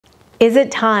Is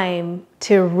it time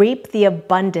to reap the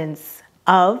abundance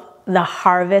of the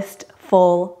harvest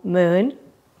full moon?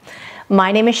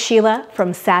 My name is Sheila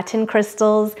from Satin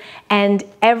Crystals, and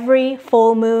every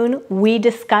full moon we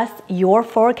discuss your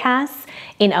forecasts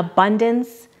in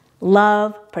abundance,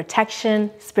 love, protection,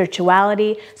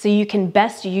 spirituality, so you can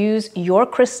best use your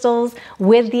crystals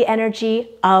with the energy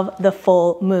of the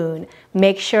full moon.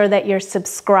 Make sure that you're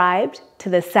subscribed to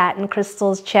the Satin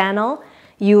Crystals channel.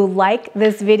 You like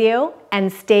this video,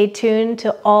 and stay tuned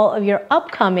to all of your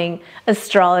upcoming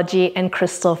astrology and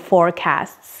crystal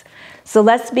forecasts. So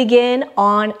let's begin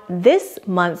on this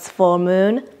month's full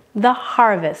moon, the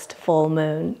harvest full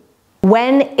moon.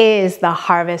 When is the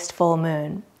harvest full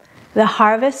moon? The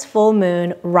harvest full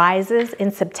moon rises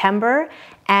in September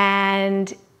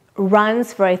and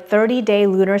runs for a 30-day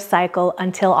lunar cycle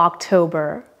until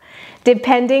October.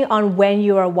 Depending on when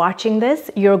you are watching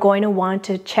this, you're going to want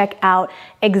to check out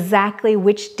exactly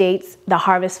which dates the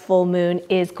harvest full moon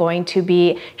is going to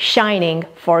be shining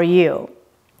for you.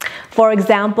 For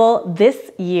example,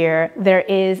 this year there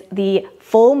is the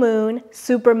full moon,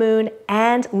 supermoon,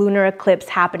 and lunar eclipse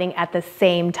happening at the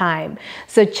same time.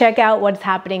 So check out what's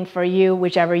happening for you,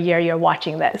 whichever year you're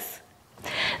watching this.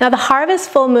 Now, the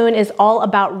harvest full moon is all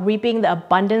about reaping the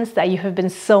abundance that you have been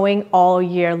sowing all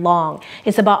year long.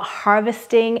 It's about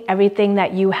harvesting everything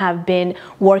that you have been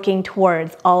working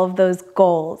towards, all of those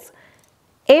goals.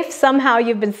 If somehow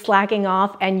you've been slacking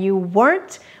off and you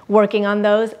weren't working on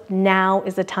those, now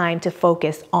is the time to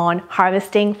focus on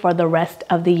harvesting for the rest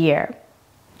of the year.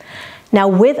 Now,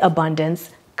 with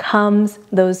abundance comes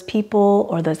those people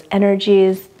or those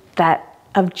energies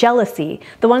of jealousy,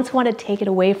 the ones who want to take it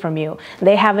away from you.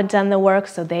 They haven't done the work,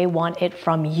 so they want it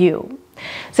from you.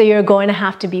 So you're going to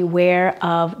have to be aware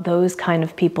of those kind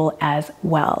of people as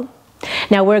well.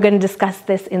 Now, we're going to discuss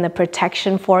this in the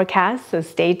protection forecast, so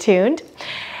stay tuned.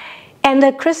 And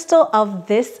the crystal of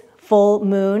this full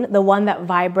moon, the one that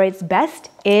vibrates best,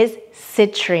 is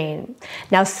citrine.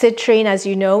 Now, citrine, as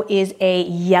you know, is a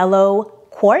yellow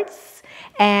quartz,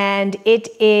 and it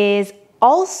is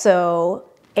also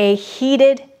a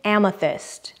heated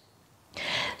amethyst.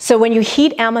 So when you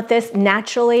heat amethyst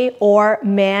naturally or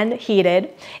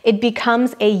man-heated, it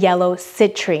becomes a yellow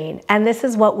citrine. And this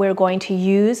is what we're going to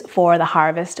use for the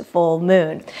harvest full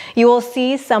moon. You will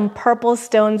see some purple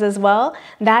stones as well.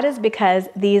 That is because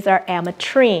these are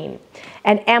ametrine.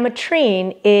 And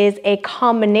ametrine is a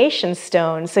combination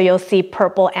stone. So you'll see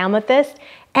purple amethyst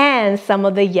and some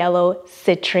of the yellow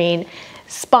citrine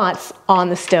spots on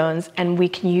the stones, and we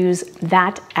can use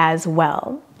that as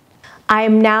well. I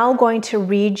am now going to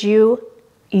read you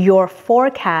your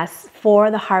forecasts for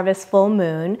the harvest full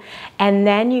moon, and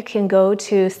then you can go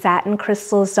to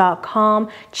satincrystals.com,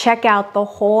 check out the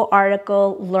whole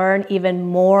article, learn even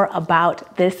more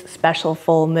about this special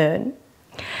full moon.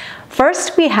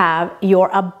 First, we have your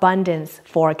abundance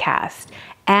forecast.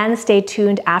 And stay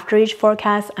tuned after each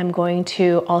forecast. I'm going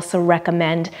to also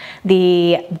recommend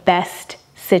the best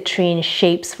citrine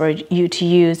shapes for you to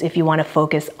use if you want to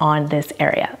focus on this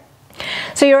area.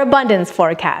 So your abundance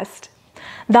forecast.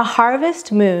 The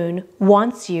harvest moon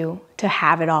wants you to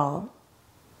have it all.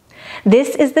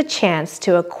 This is the chance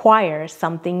to acquire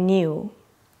something new.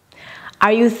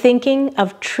 Are you thinking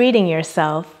of treating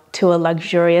yourself to a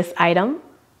luxurious item?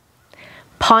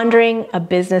 Pondering a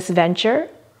business venture?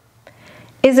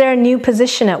 Is there a new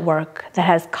position at work that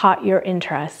has caught your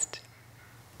interest?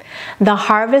 The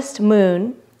harvest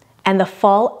moon and the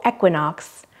fall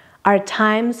equinox are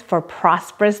times for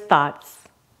prosperous thoughts.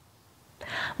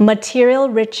 Material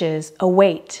riches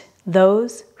await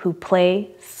those who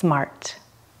play smart.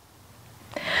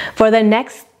 For the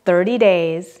next 30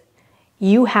 days,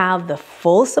 you have the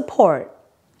full support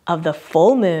of the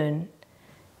full moon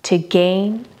to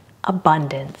gain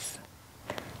abundance.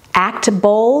 Act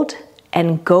bold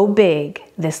and go big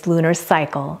this lunar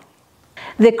cycle.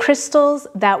 The crystals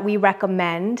that we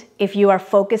recommend if you are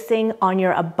focusing on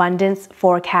your abundance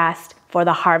forecast for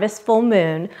the harvest full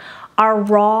moon are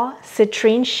raw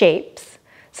citrine shapes.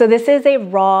 So this is a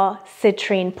raw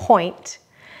citrine point,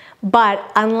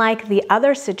 but unlike the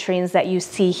other citrines that you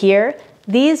see here,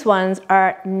 these ones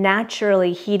are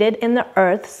naturally heated in the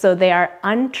earth, so they are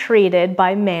untreated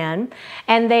by man,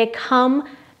 and they come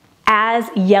as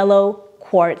yellow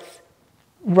quartz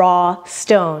raw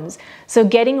stones. So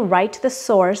getting right to the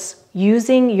source,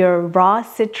 using your raw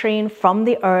citrine from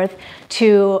the earth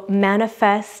to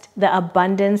manifest the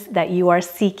abundance that you are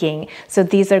seeking. So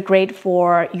these are great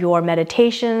for your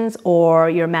meditations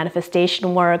or your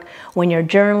manifestation work. When you're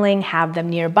journaling, have them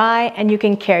nearby, and you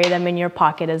can carry them in your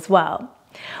pocket as well.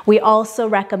 We also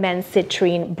recommend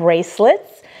citrine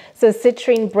bracelets. So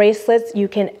citrine bracelets, you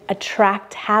can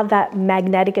have that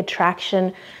magnetic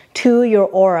attraction to your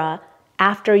aura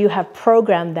after you have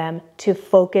programmed them to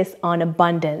focus on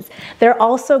abundance. They're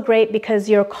also great because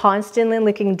you're constantly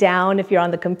looking down. If you're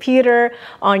on the computer,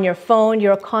 on your phone,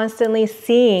 you're constantly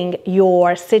seeing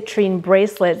your citrine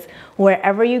bracelets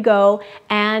wherever you go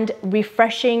and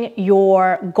refreshing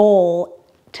your goal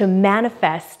to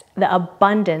manifest the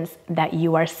abundance that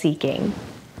you are seeking.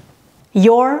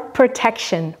 Your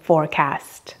protection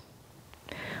forecast.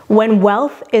 When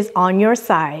wealth is on your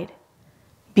side,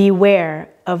 beware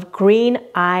of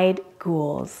green-eyed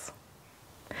ghouls.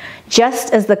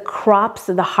 Just as the crops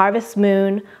of the harvest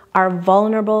moon are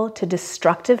vulnerable to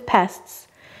destructive pests,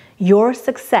 your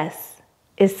success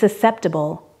is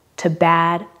susceptible to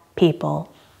bad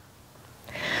people.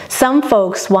 Some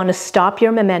folks want to stop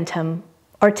your momentum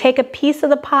or take a piece of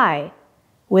the pie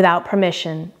without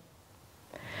permission.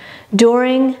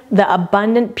 During the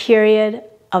abundant period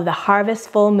of the harvest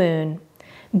full moon,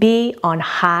 be on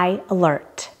high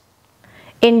alert.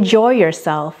 Enjoy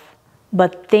yourself,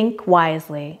 but think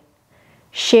wisely.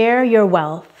 Share your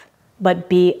wealth, but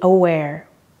be aware.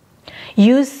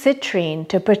 Use citrine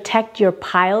to protect your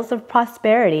piles of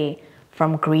prosperity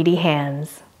from greedy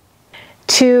hands.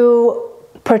 To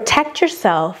protect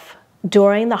yourself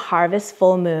during the harvest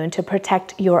full moon, to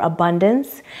protect your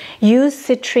abundance, use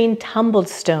citrine tumbled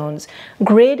stones.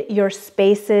 Grid your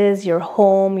spaces, your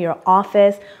home, your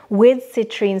office with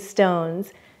citrine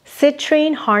stones.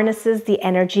 Citrine harnesses the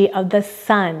energy of the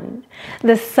sun.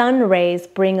 The sun rays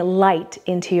bring light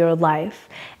into your life.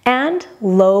 And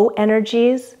low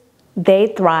energies, they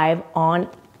thrive on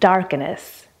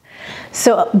darkness.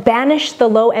 So banish the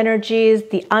low energies,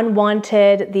 the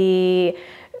unwanted, the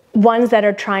ones that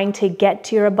are trying to get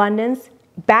to your abundance,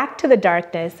 back to the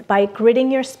darkness by gridding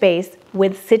your space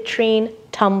with citrine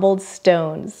tumbled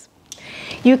stones.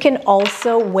 You can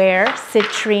also wear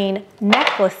citrine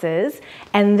necklaces,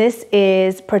 and this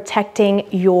is protecting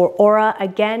your aura,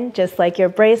 again, just like your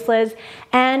bracelets,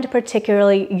 and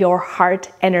particularly your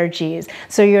heart energies.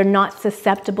 So you're not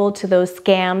susceptible to those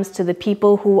scams, to the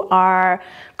people who are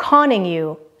conning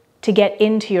you to get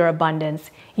into your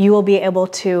abundance. You will be able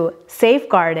to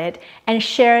safeguard it and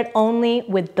share it only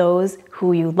with those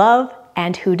who you love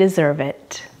and who deserve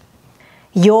it.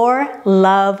 Your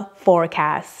love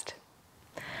forecast.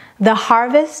 The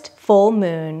harvest full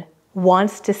moon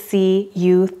wants to see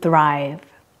you thrive.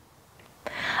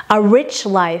 A rich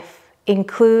life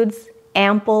includes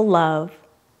ample love.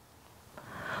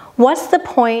 What's the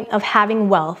point of having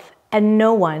wealth and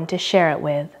no one to share it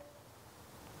with?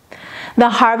 The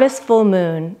harvest full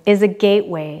moon is a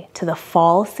gateway to the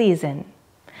fall season.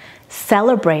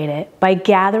 Celebrate it by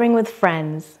gathering with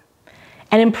friends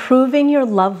and improving your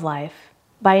love life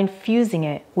by infusing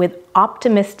it with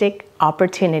optimistic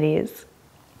opportunities.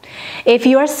 If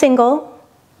you are single,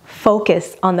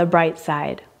 focus on the bright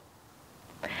side.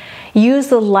 Use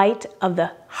the light of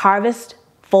the harvest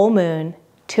full moon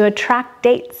to attract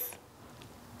dates.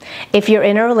 If you're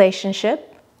in a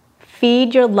relationship,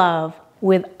 feed your love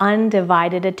with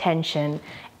undivided attention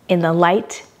in the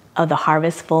light of the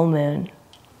harvest full moon.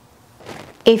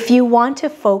 If you want to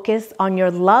focus on your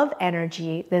love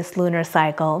energy this lunar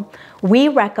cycle, we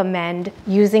recommend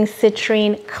using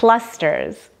citrine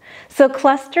clusters. So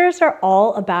clusters are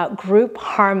all about group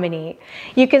harmony.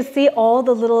 You can see all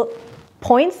the little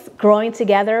points growing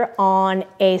together on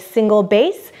a single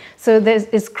base. So this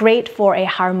is great for a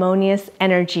harmonious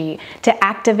energy to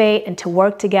activate and to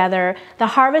work together. The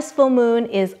harvest full moon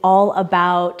is all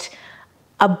about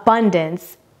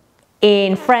abundance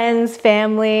in friends,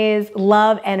 families,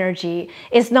 love energy.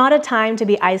 It's not a time to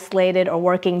be isolated or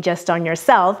working just on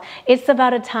yourself. It's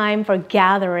about a time for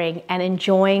gathering and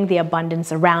enjoying the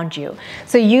abundance around you.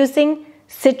 So using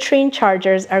citrine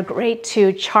chargers are great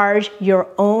to charge your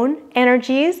own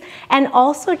energies and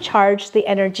also charge the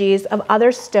energies of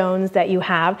other stones that you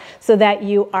have so that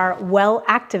you are well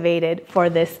activated for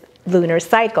this lunar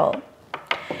cycle.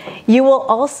 You will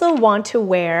also want to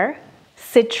wear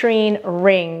citrine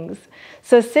rings.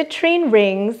 So citrine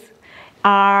rings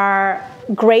are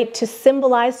great to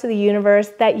symbolize to the universe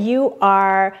that you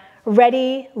are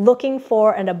ready, looking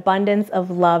for an abundance of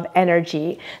love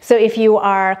energy. So if you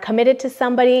are committed to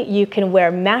somebody, you can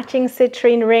wear matching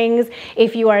citrine rings.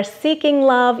 If you are seeking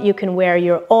love, you can wear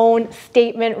your own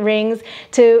statement rings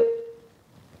to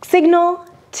signal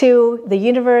to the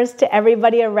universe, to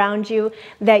everybody around you,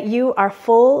 that you are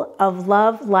full of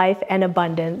love, life, and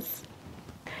abundance.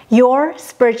 Your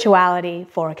spirituality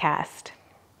forecast.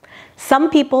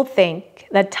 Some people think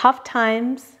that tough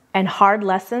times and hard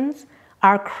lessons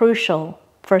are crucial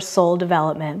for soul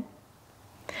development.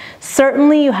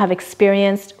 Certainly you have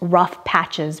experienced rough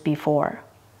patches before.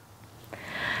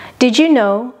 Did you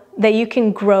know that you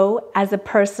can grow as a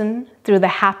person through the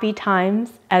happy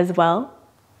times as well?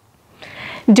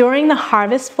 During the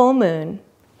harvest full moon,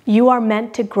 you are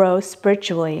meant to grow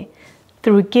spiritually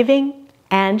through giving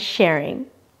and sharing.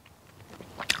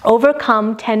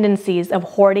 Overcome tendencies of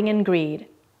hoarding and greed.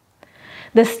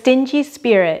 The stingy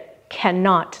spirit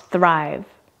cannot thrive.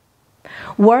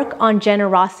 Work on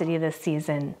generosity this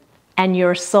season, and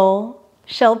your soul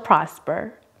shall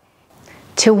prosper.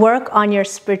 To work on your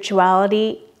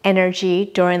spirituality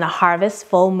energy during the harvest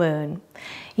full moon,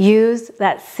 use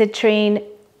that citrine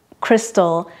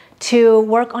crystal to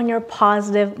work on your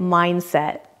positive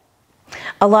mindset.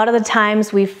 A lot of the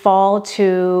times we fall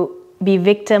to be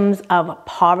victims of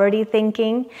poverty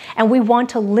thinking, and we want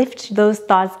to lift those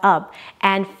thoughts up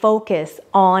and focus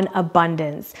on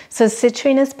abundance. So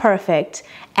citrine is perfect,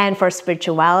 and for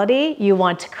spirituality, you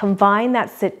want to combine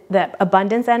that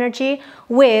abundance energy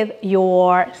with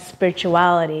your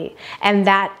spirituality, and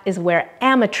that is where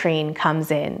ametrine comes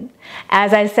in.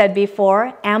 As I said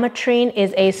before, ametrine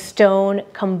is a stone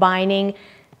combining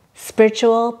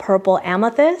spiritual purple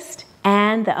amethyst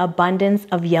and the abundance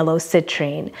of yellow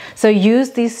citrine. So use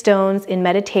these stones in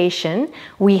meditation.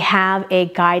 We have a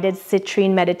guided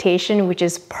citrine meditation, which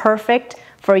is perfect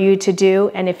for you to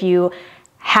do. And if you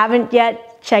haven't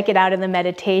yet, check it out in the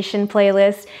meditation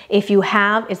playlist. If you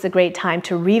have, it's a great time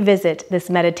to revisit this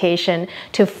meditation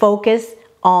to focus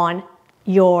on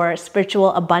your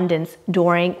spiritual abundance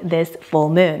during this full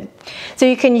moon. So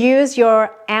you can use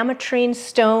your ametrine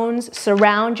stones,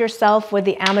 surround yourself with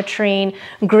the ametrine,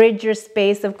 grid your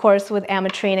space, of course, with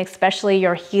ametrine, especially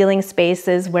your healing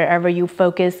spaces, wherever you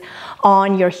focus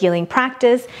on your healing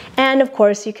practice. And of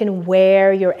course, you can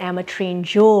wear your ametrine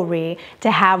jewelry to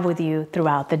have with you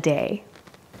throughout the day.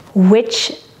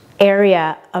 Which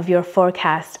area of your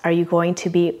forecast are you going to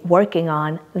be working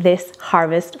on this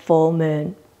harvest full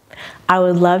moon? I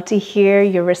would love to hear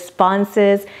your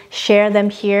responses. Share them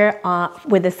here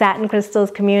with the Satin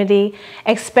Crystals community,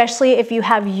 especially if you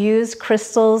have used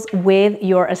crystals with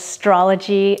your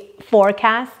astrology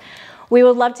forecast. We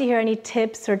would love to hear any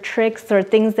tips or tricks or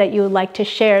things that you would like to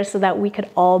share so that we could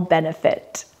all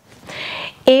benefit.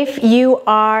 If you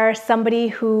are somebody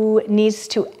who needs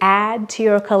to add to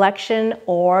your collection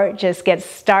or just get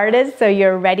started so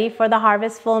you're ready for the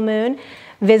harvest full moon,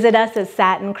 visit us at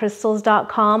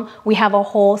satincrystals.com. We have a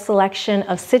whole selection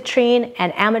of citrine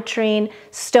and ametrine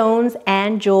stones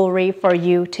and jewelry for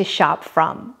you to shop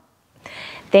from.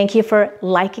 Thank you for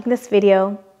liking this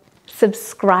video,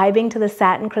 subscribing to the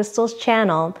Satin Crystals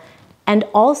channel, and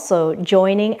also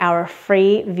joining our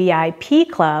free VIP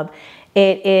club.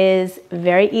 It is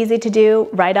very easy to do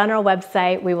right on our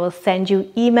website. We will send you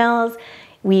emails.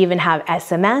 We even have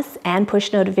SMS and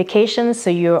push notifications, so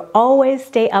you always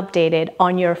stay updated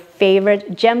on your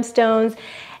favorite gemstones,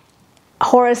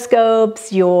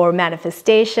 horoscopes, your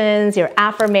manifestations, your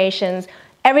affirmations,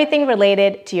 everything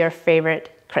related to your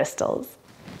favorite crystals.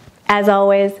 As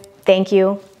always, thank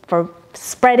you for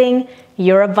spreading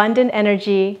your abundant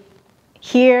energy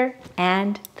here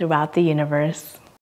and throughout the universe.